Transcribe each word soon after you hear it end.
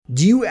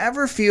Do you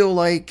ever feel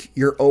like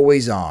you're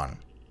always on?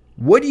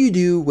 What do you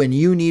do when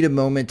you need a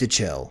moment to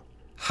chill?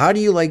 How do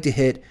you like to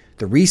hit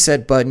the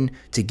reset button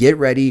to get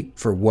ready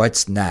for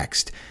what's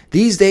next?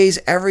 These days,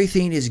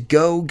 everything is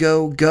go,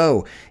 go,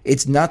 go.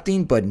 It's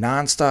nothing but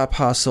nonstop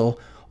hustle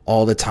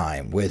all the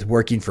time, with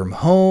working from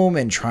home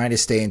and trying to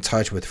stay in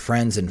touch with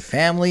friends and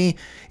family,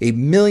 a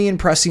million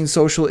pressing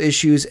social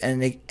issues,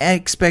 and an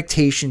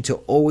expectation to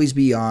always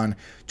be on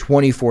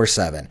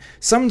 24/7.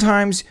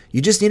 Sometimes you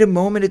just need a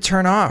moment to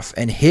turn off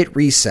and hit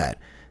reset.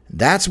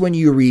 That's when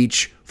you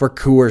reach for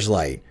Coors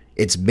Light.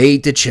 It's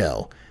made to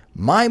chill.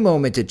 My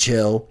moment to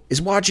chill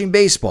is watching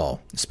baseball,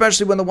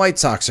 especially when the White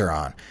Sox are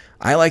on.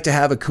 I like to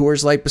have a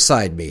Coors Light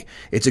beside me.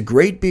 It's a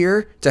great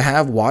beer to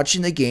have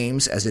watching the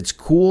games, as it's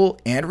cool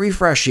and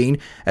refreshing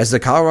as the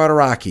Colorado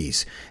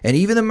Rockies. And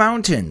even the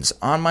mountains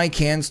on my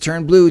cans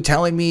turn blue,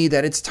 telling me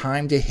that it's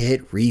time to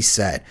hit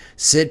reset.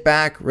 Sit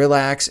back,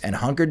 relax, and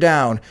hunker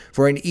down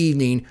for an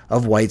evening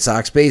of White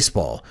Sox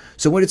baseball.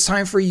 So when it's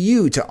time for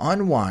you to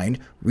unwind,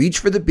 reach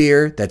for the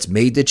beer that's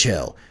made to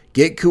chill.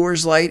 Get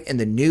Coors Light in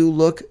the new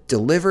look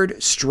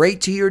delivered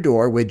straight to your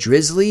door with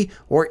Drizzly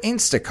or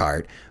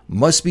Instacart.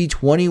 Must be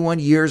 21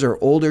 years or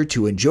older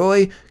to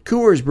enjoy.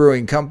 Coors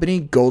Brewing Company,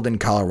 Golden,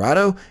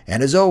 Colorado.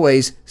 And as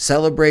always,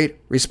 celebrate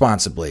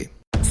responsibly.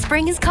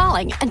 Spring is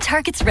calling and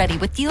Target's ready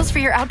with deals for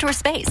your outdoor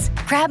space.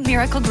 Grab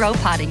Miracle Grow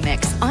Potting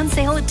Mix on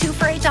sale at 2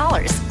 for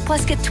 $8.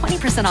 Plus get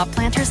 20% off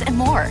planters and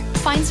more.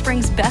 Find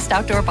spring's best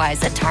outdoor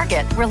buys at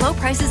Target, where low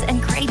prices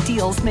and great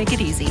deals make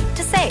it easy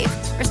to save.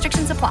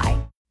 Restrictions apply.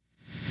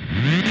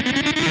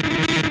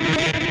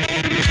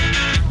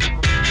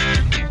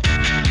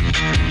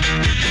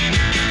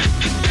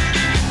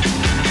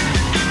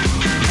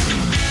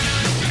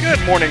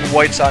 Good morning,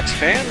 White Sox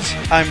fans.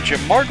 I'm Jim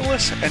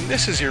Margulis, and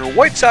this is your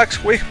White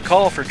Sox wake-up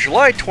call for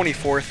July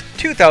 24th,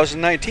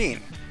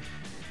 2019.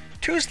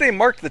 Tuesday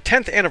marked the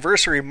 10th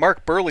anniversary of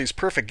Mark Buehrle's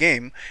perfect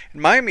game,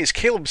 and Miami's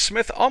Caleb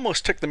Smith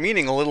almost took the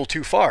meaning a little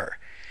too far.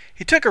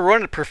 He took a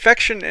run at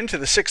perfection into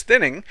the 6th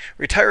inning,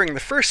 retiring the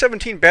first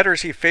 17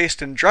 batters he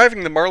faced and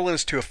driving the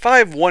Marlins to a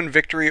 5-1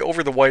 victory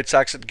over the White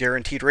Sox at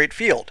Guaranteed Rate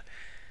Field.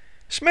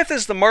 Smith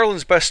is the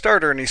Marlins' best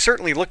starter, and he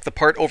certainly looked the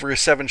part over his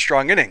 7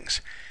 strong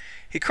innings.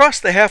 He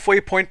crossed the halfway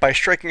point by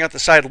striking out the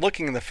side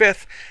looking in the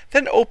 5th,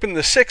 then opened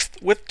the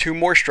 6th with 2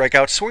 more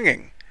strikeouts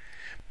swinging.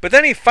 But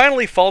then he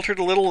finally faltered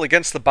a little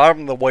against the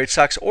bottom of the White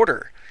Sox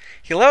order.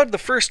 He allowed the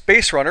first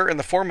base runner in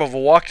the form of a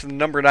walk to the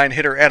number 9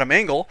 hitter Adam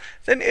Engel,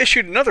 then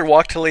issued another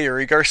walk to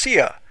Leury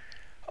Garcia.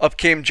 Up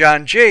came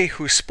Jon Jay,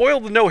 who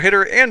spoiled the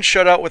no-hitter and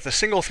shut out with a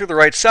single through the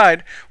right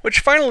side,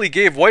 which finally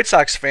gave White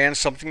Sox fans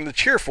something to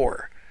cheer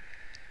for.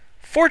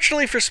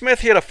 Fortunately for Smith,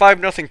 he had a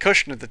 5-0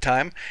 cushion at the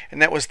time,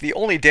 and that was the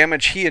only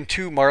damage he and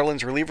 2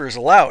 Marlins relievers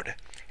allowed.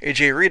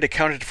 A.J. Reed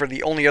accounted for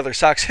the only other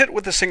Sox hit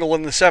with a single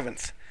in the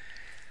 7th.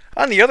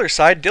 On the other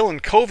side,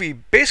 Dylan Covey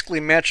basically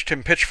matched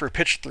him pitch for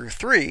pitch through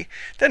 3,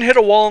 then hit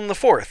a wall in the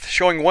 4th,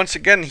 showing once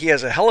again he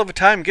has a hell of a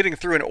time getting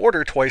through an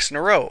order twice in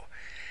a row.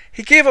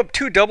 He gave up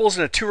 2 doubles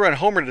and a 2-run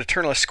homer to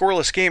turn a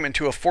scoreless game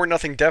into a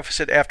 4-0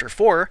 deficit after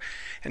 4,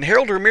 and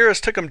Harold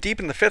Ramirez took him deep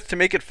in the 5th to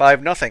make it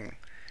 5-0.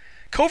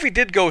 Covey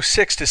did go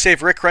 6 to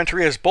save Rick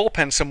Renteria's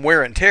bullpen some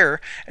wear and tear,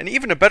 and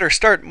even a better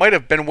start might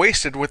have been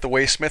wasted with the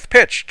way Smith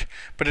pitched,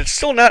 but it's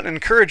still not an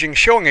encouraging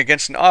showing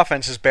against an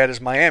offense as bad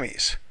as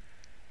Miami's.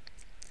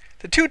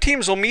 The 2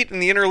 teams will meet in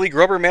the interleague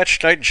rubber match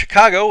tonight in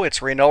Chicago. It's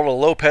Reynaldo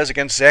Lopez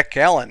against Zach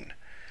Gallen.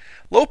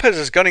 Lopez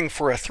is gunning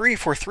for a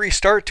 3-for-3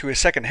 start to his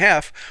second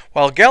half,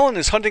 while Gallen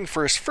is hunting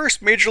for his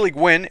first major league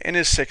win in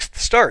his 6th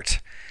start.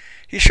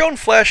 He's shown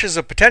flashes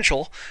of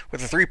potential,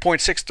 with a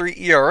 3.63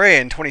 ERA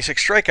and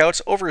 26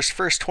 strikeouts over his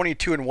first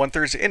 22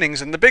 1/3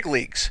 innings in the big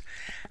leagues.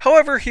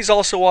 However, he's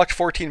also walked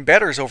 14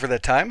 batters over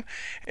that time,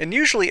 and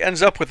usually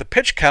ends up with a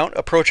pitch count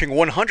approaching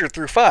 100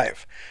 through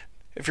 5.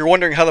 If you're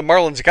wondering how the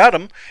Marlins got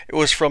him, it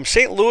was from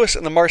St. Louis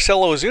and the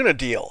Marcell Ozuna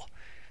deal.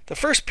 The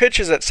first pitch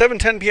is at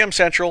 7:10 p.m.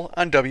 Central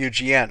on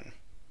WGN.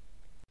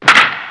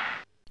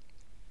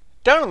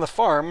 Down on the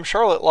farm,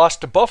 Charlotte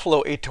lost to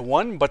Buffalo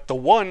 8-1, but the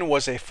 1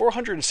 was a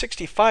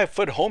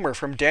 465-foot homer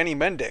from Danny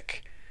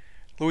Mendick.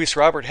 Luis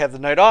Robert had the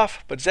night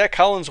off, but Zach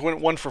Collins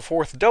went 1 for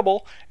 4th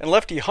double, and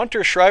lefty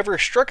Hunter Shriver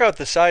struck out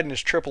the side in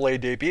his AAA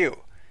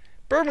debut.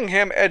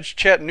 Birmingham edged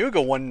Chattanooga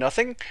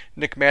 1-0.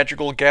 Nick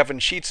Madrigal, Gavin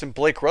Sheets, and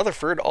Blake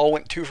Rutherford all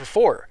went 2 for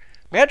 4.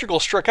 Madrigal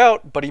struck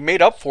out, but he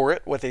made up for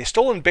it with a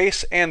stolen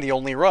base and the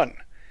only run.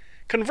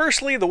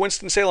 Conversely, the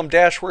Winston-Salem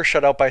Dash were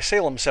shut out by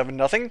Salem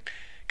 7-0.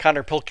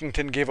 Connor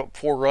Pilkington gave up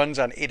 4 runs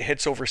on 8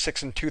 hits over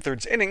 6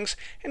 2/3 innings,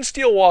 and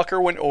Steele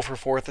Walker went 0 for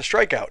 4 with a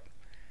strikeout.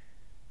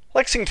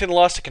 Lexington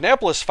lost to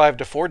Kannapolis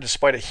 5-4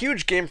 despite a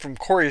huge game from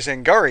Corey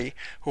Zangari,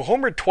 who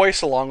homered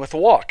twice along with a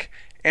walk.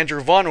 Andrew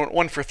Vaughn went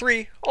 1 for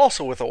 3,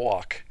 also with a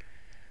walk.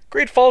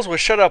 Great Falls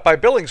was shut out by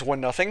Billings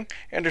 1-0.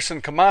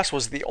 Anderson Camas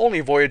was the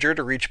only Voyager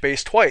to reach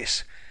base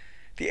twice.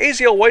 The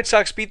AZL White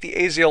Sox beat the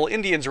AZL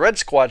Indians Red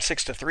Squad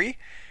 6-3.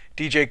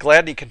 DJ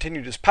Gladney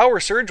continued his power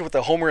surge with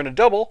a homer and a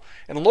double,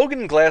 and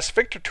Logan Glass,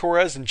 Victor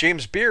Torres, and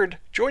James Beard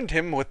joined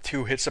him with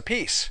 2 hits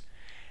apiece.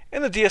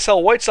 And the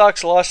DSL White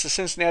Sox lost to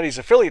Cincinnati's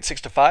affiliate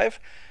 6-5.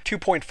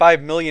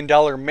 $2.5 million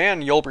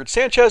man Yolbert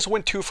Sanchez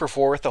went 2 for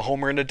 4 with a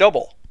homer and a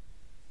double.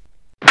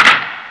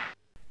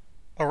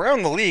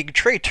 Around the league,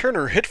 Trey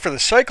Turner hit for the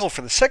cycle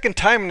for the second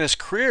time in his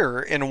career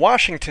in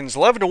Washington's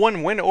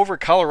 11-1 win over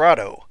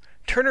Colorado.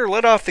 Turner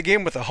led off the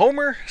game with a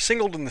homer,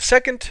 singled in the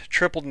second,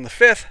 tripled in the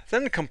fifth,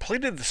 then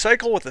completed the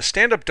cycle with a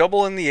stand-up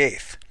double in the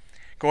eighth.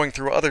 Going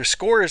through other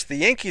scores, the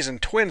Yankees and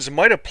Twins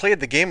might have played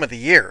the game of the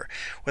year,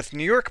 with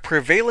New York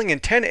prevailing in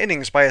 10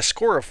 innings by a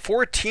score of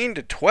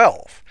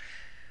 14-12.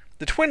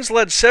 The Twins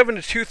led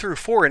 7-2 through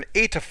 4 and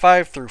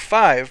 8-5 through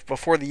 5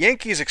 before the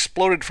Yankees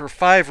exploded for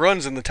 5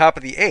 runs in the top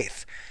of the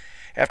eighth.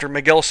 After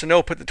Miguel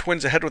Sano put the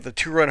Twins ahead with a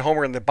 2-run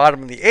homer in the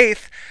bottom of the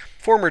eighth,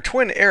 former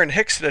Twin Aaron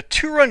Hicks hit a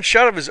 2-run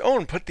shot of his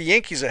own put the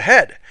Yankees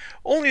ahead,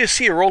 only to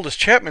see Aroldis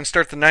Chapman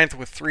start the ninth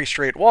with 3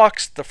 straight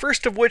walks, the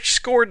first of which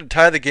scored to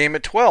tie the game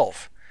at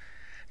 12.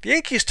 The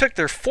Yankees took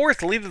their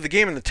 4th lead of the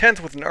game in the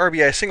 10th with an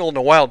RBI single and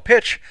a wild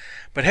pitch,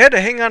 but had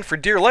to hang on for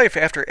dear life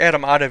after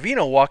Adam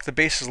Ottavino walked the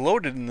bases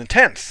loaded in the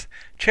 10th.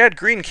 Chad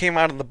Green came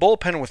out of the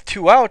bullpen with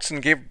 2 outs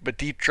and gave a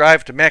deep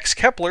drive to Max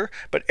Kepler,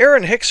 but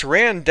Aaron Hicks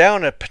ran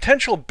down a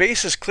potential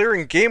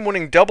bases-clearing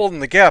game-winning double in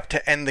the gap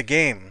to end the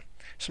game.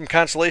 Some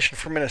consolation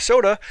for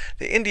Minnesota,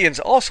 the Indians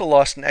also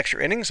lost in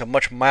extra innings, a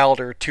much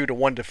milder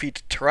 2-1 defeat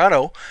to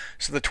Toronto,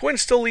 so the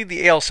Twins still lead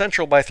the AL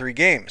Central by 3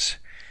 games.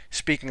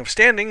 Speaking of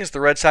standings,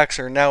 the Red Sox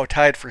are now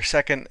tied for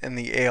second in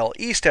the AL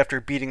East after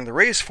beating the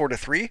Rays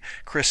 4-3.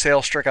 Chris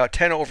Sale struck out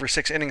 10 over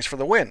 6 innings for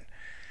the win.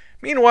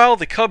 Meanwhile,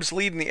 the Cubs'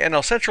 lead in the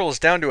NL Central is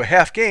down to a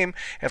half game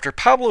after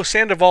Pablo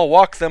Sandoval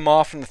walked them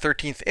off in the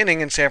 13th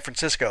inning in San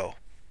Francisco.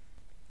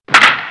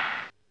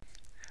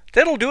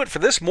 That'll do it for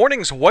this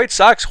morning's White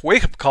Sox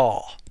wake-up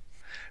call.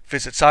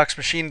 Visit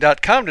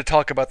SoxMachine.com to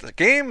talk about the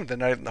game, the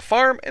night on the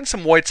farm, and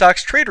some White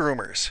Sox trade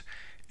rumors.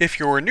 If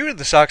you're new to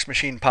the Sox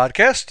Machine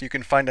podcast, you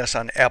can find us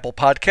on Apple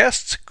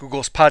Podcasts,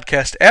 Google's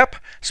podcast app,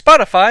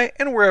 Spotify,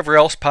 and wherever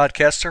else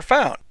podcasts are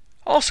found.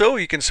 Also,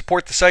 you can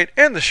support the site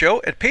and the show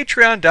at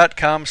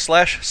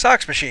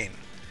patreon.com/SoxMachine.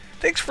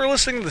 Thanks for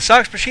listening to the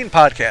Sox Machine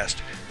podcast.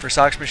 For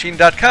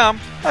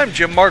SoxMachine.com, I'm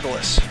Jim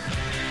Margulis.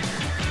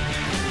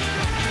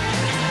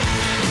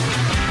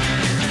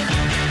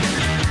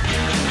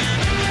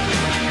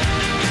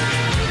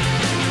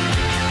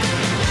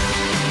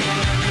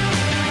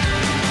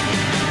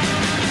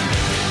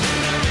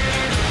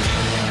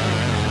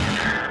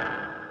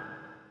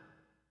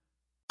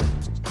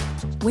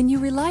 When you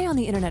rely on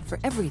the internet for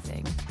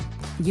everything,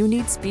 you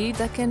need speed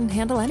that can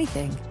handle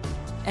anything.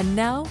 And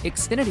now,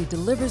 Xfinity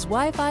delivers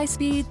Wi-Fi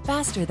speed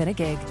faster than a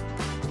gig.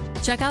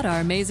 Check out our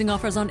amazing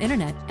offers on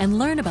internet and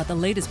learn about the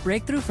latest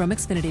breakthrough from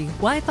Xfinity.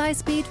 Wi-Fi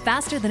speed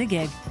faster than a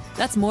gig.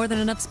 That's more than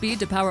enough speed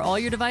to power all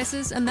your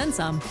devices and then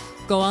some.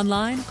 Go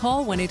online,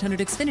 call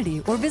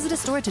 1-800-XFINITY, or visit a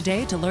store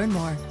today to learn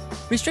more.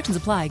 Restrictions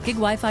apply. Gig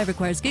Wi-Fi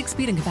requires gig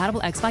speed and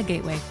compatible X-Fi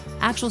gateway.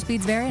 Actual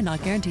speeds vary and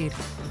not guaranteed.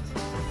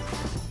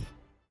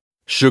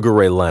 Sugar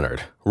Ray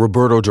Leonard,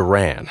 Roberto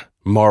Duran,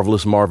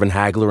 Marvelous Marvin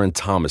Hagler, and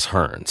Thomas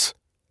Hearns.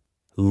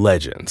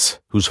 Legends,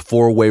 whose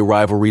 4-way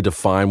rivalry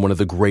defined one of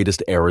the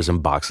greatest eras in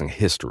boxing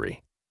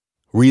history.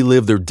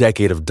 Relive their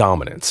decade of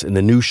dominance in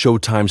the new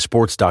Showtime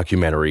sports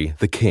documentary,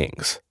 The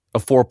Kings, a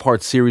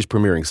 4-part series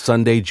premiering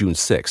Sunday, June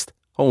 6th,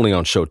 only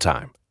on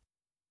Showtime.